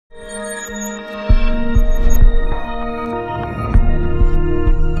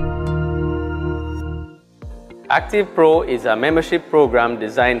ActivePro is a membership program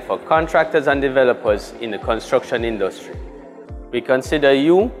designed for contractors and developers in the construction industry. We consider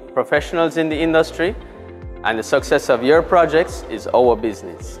you professionals in the industry, and the success of your projects is our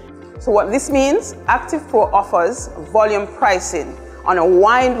business. So what this means, ActivePro offers volume pricing on a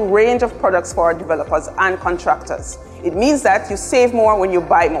wide range of products for our developers and contractors. It means that you save more when you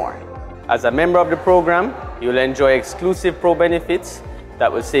buy more. As a member of the program, you'll enjoy exclusive pro benefits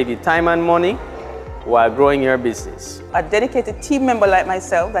that will save you time and money while growing your business. A dedicated team member like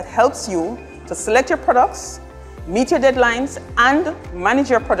myself that helps you to select your products, meet your deadlines, and manage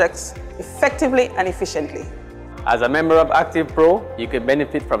your products effectively and efficiently. As a member of ActivePro, you can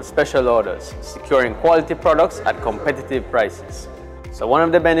benefit from special orders, securing quality products at competitive prices. So one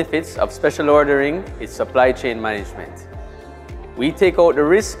of the benefits of special ordering is supply chain management. We take out the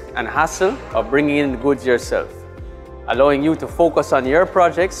risk and hassle of bringing in the goods yourself, allowing you to focus on your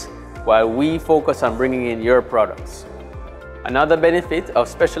projects while we focus on bringing in your products. Another benefit of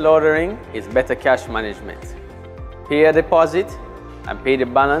special ordering is better cash management. Pay a deposit and pay the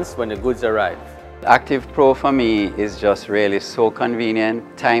balance when the goods arrive. ActivePro for me is just really so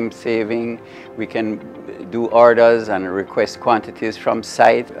convenient, time saving. We can do orders and request quantities from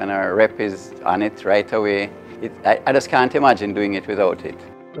site, and our rep is on it right away. I just can't imagine doing it without it.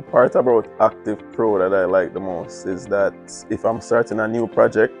 The part about ActivePro that I like the most is that if I'm starting a new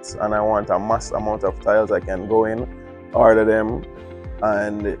project and I want a mass amount of tiles, I can go in, order them,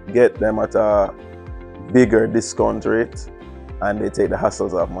 and get them at a bigger discount rate, and they take the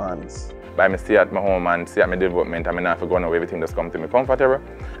hassles off my hands. By me stay at my home and stay at my development, and I not have to go now, everything just come to me comfortable.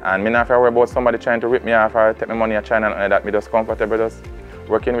 And I not have to worry about somebody trying to rip me off or take my money at China and that. Me just comfortable, just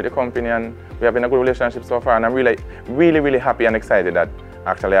working with the company, and we have been a good relationship so far, and I'm really happy and excited that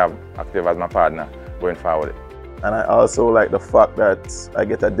actually I have Active as my partner going forward. And I also like the fact that I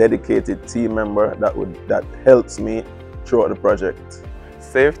get a dedicated team member that helps me throughout the project.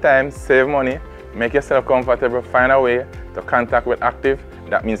 Save time, save money, make yourself comfortable, find a way to contact with Active.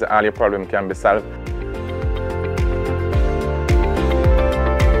 That means that all your problems can be solved.